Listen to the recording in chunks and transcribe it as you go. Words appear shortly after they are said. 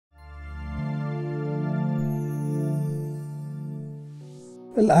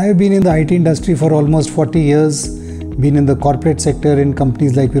Well, I have been in the IT industry for almost 40 years, been in the corporate sector in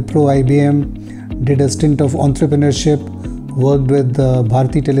companies like Wipro, IBM, did a stint of entrepreneurship, worked with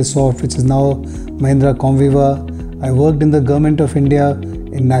Bharti Telesoft, which is now Mahindra Comviva. I worked in the Government of India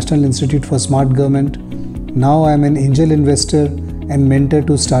in National Institute for Smart Government. Now I am an angel investor and mentor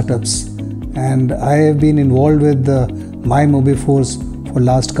to startups. And I have been involved with MyMobiForce for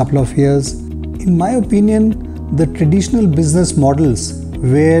last couple of years. In my opinion, the traditional business models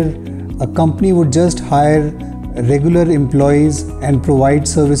where a company would just hire regular employees and provide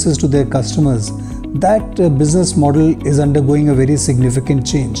services to their customers, that business model is undergoing a very significant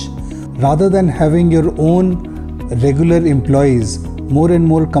change. Rather than having your own regular employees, more and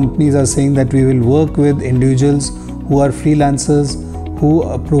more companies are saying that we will work with individuals who are freelancers, who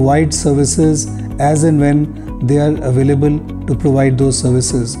provide services as and when they are available to provide those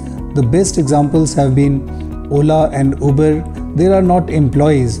services. The best examples have been Ola and Uber. They are not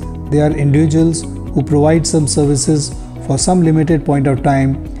employees, they are individuals who provide some services for some limited point of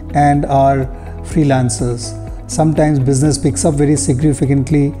time and are freelancers. Sometimes business picks up very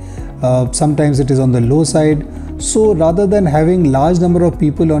significantly, sometimes it is on the low side. So rather than having large number of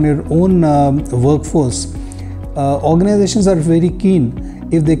people on your own workforce, organizations are very keen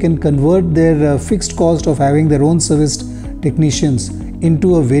if they can convert their fixed cost of having their own service technicians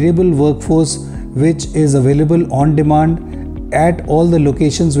into a variable workforce which is available on demand at all the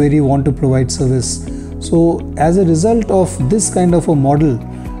locations where you want to provide service. So as a result of this kind of a model,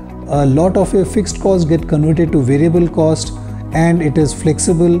 a lot of your fixed costs get converted to variable cost, and it is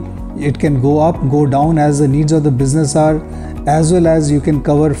flexible. It can go up, go down as the needs of the business are, as well as you can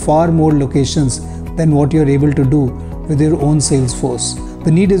cover far more locations than what you're able to do with your own sales force.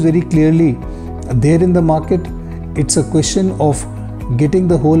 The need is very clearly there in the market. It's a question of getting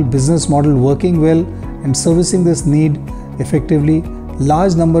the whole business model working well and servicing this need effectively.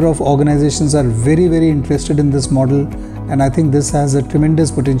 Large number of organizations are very interested in this model, and I think this has a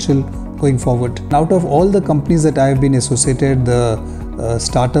tremendous potential going forward. Out of all the companies that I have been associated, the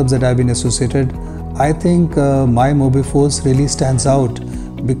startups that I have been associated, I think MyMobiForce really stands out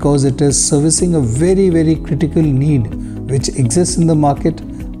because it is servicing a very critical need which exists in the market.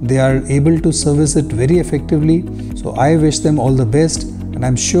 They are able to service it very effectively. So I wish them all the best, and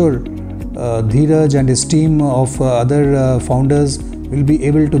I'm sure Dheeraj and his team of other founders will be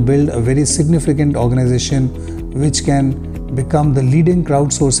able to build a very significant organization which can become the leading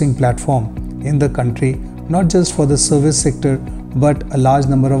crowdsourcing platform in the country, not just for the service sector but a large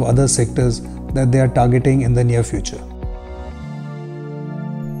number of other sectors that they are targeting in the near future.